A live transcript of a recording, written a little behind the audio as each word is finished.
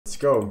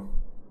go.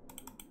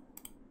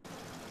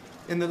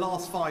 In the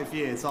last 5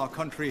 years, our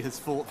country has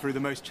fought through the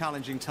most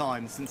challenging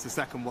times since the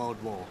Second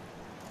World War.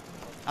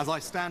 As I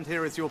stand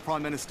here as your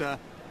Prime Minister,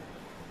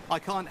 I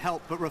can't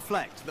help but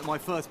reflect that my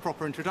first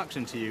proper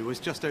introduction to you was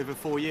just over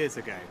 4 years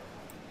ago.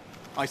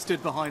 I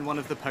stood behind one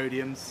of the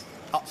podiums,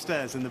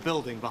 upstairs in the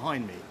building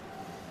behind me.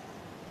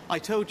 I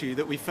told you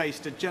that we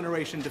faced a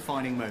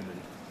generation-defining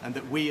moment, and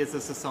that we as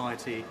a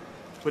society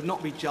would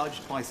not be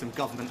judged by some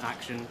government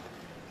action,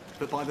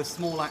 but by the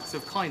small acts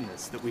of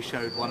kindness that we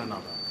showed one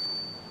another.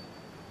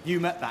 You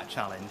met that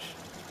challenge,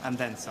 and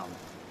then some,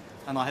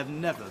 and I have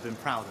never been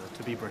prouder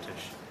to be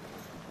British.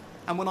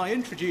 And when I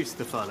introduced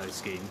the furlough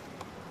scheme,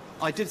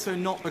 I did so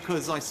not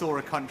because I saw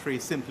a country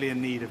simply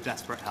in need of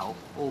desperate help,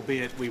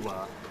 albeit we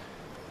were,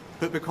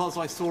 but because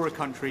I saw a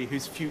country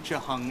whose future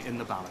hung in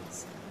the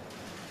balance.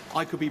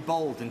 I could be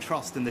bold and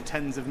trust in the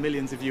tens of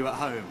millions of you at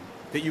home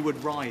that you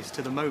would rise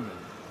to the moment,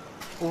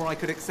 or I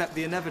could accept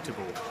the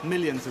inevitable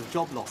millions of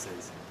job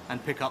losses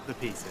and pick up the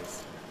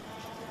pieces.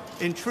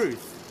 In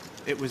truth,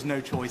 it was no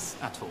choice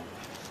at all.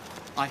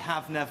 I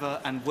have never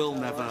and will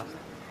never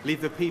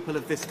leave the people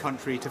of this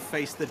country to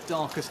face the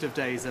darkest of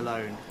days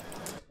alone.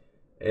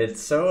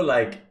 It's so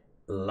like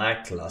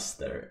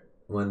lackluster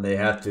when they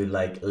have to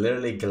like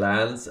literally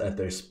glance at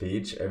their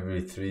speech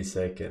every 3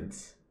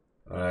 seconds.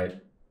 Alright?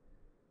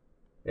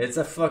 It's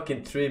a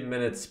fucking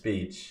 3-minute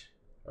speech.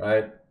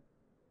 Right?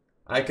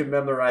 I could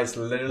memorize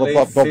literally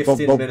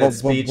 15-minute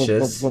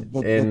speeches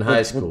in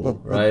high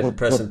school, right?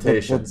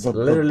 Presentations.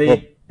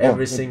 Literally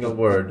every single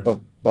word. And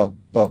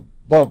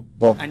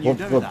you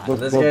know that.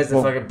 This guy's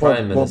the fucking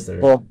Prime Minister.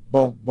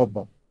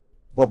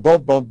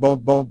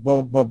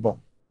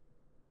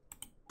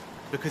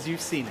 Because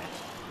you've seen it.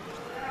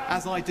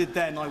 As I did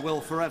then, I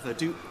will forever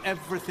do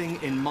everything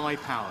in my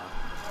power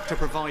to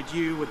provide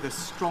you with the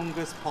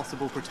strongest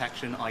possible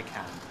protection I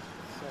can.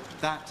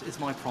 That is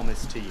my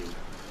promise to you.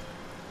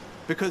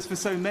 Because for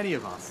so many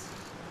of us,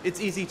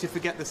 it's easy to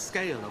forget the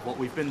scale of what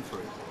we've been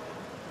through.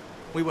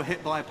 We were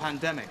hit by a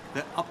pandemic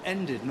that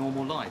upended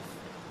normal life.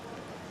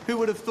 Who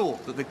would have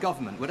thought that the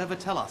government would ever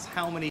tell us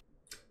how many...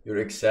 You're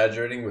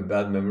exaggerating with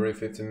bad memory.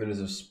 15 minutes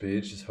of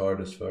speech is hard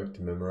as fuck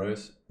to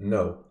memorize.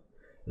 No.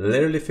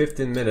 Literally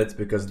 15 minutes,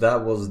 because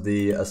that was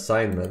the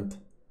assignment.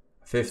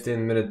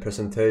 15-minute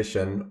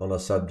presentation on a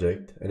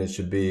subject, and it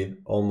should be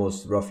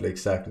almost roughly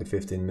exactly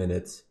 15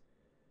 minutes.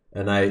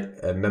 And I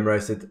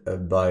memorized it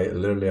by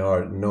literally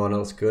heart. No one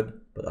else could,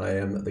 but I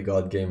am the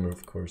god gamer,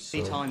 of course.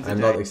 So I'm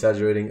not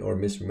exaggerating or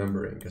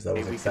misremembering, because that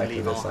was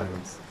exactly the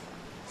assignment.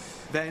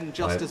 Then,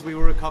 just as we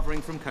were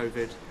recovering from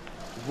COVID,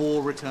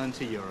 war returned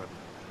to Europe,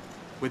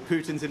 with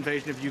Putin's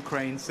invasion of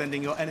Ukraine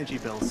sending your energy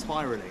bills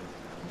spiraling.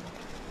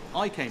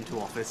 I came to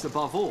office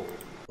above all.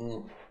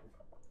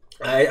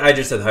 I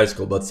just said high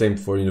school, but same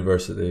for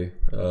university.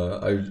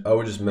 I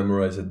would just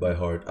memorize it by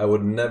heart. I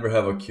would never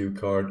have a cue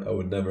card. I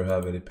would never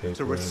have any paper.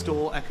 To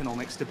restore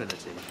economic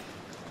stability.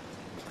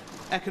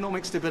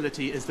 Economic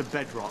stability is the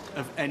bedrock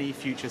of any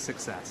future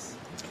success.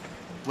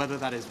 Whether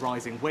that is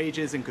rising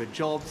wages and good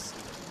jobs,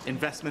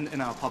 investment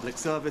in our public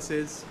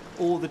services,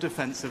 or the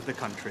defense of the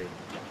country.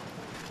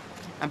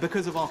 And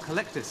because of our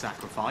collective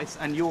sacrifice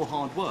and your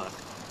hard work,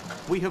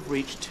 we have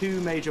reached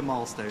 2 major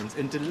milestones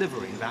in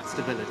delivering that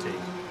stability,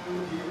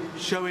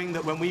 showing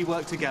that when we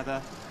work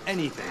together,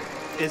 anything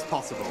is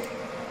possible.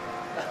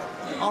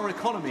 Our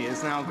economy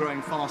is now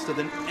growing faster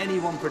than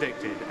anyone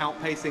predicted,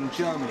 outpacing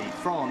Germany,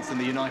 France, and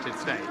the United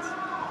States.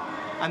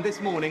 And this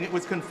morning it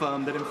was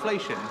confirmed that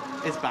inflation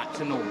is back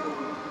to normal.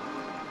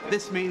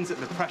 This means that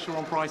the pressure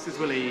on prices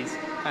will ease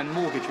and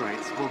mortgage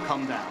rates will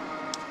come down.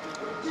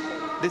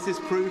 This is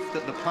proof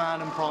that the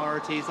plan and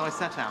priorities I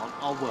set out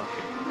are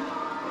working.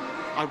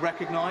 I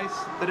recognise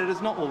that it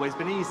has not always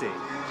been easy.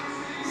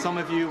 Some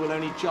of you will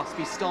only just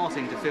be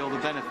starting to feel the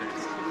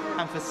benefits,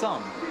 and for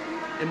some,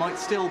 it might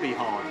still be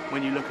hard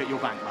when you look at your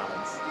bank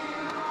balance.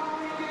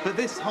 But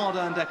this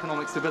hard-earned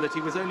economic stability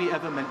was only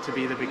ever meant to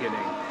be the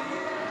beginning.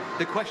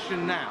 The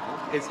question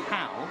now is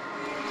how,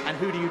 and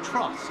who do you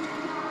trust,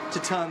 to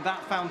turn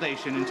that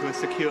foundation into a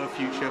secure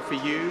future for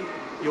you,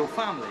 your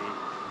family,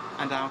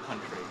 and our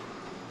country.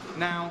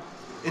 Now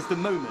is the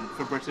moment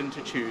for Britain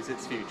to choose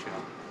its future.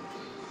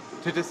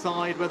 To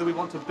decide whether we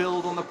want to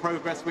build on the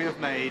progress we have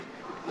made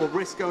or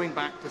risk going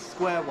back to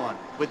square one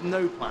with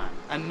no plan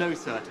and no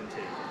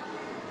certainty.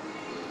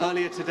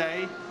 Earlier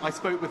today, I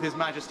spoke with His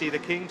Majesty the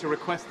King to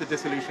request the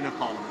dissolution of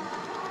Parliament.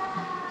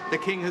 The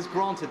King has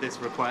granted this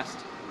request,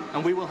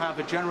 and we will have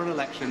a general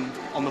election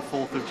on the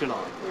 4th of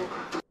July.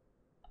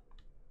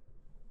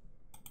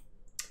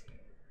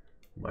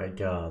 My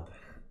God,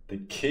 the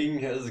King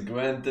has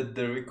granted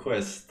the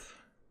request.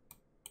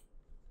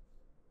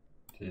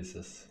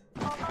 Jesus.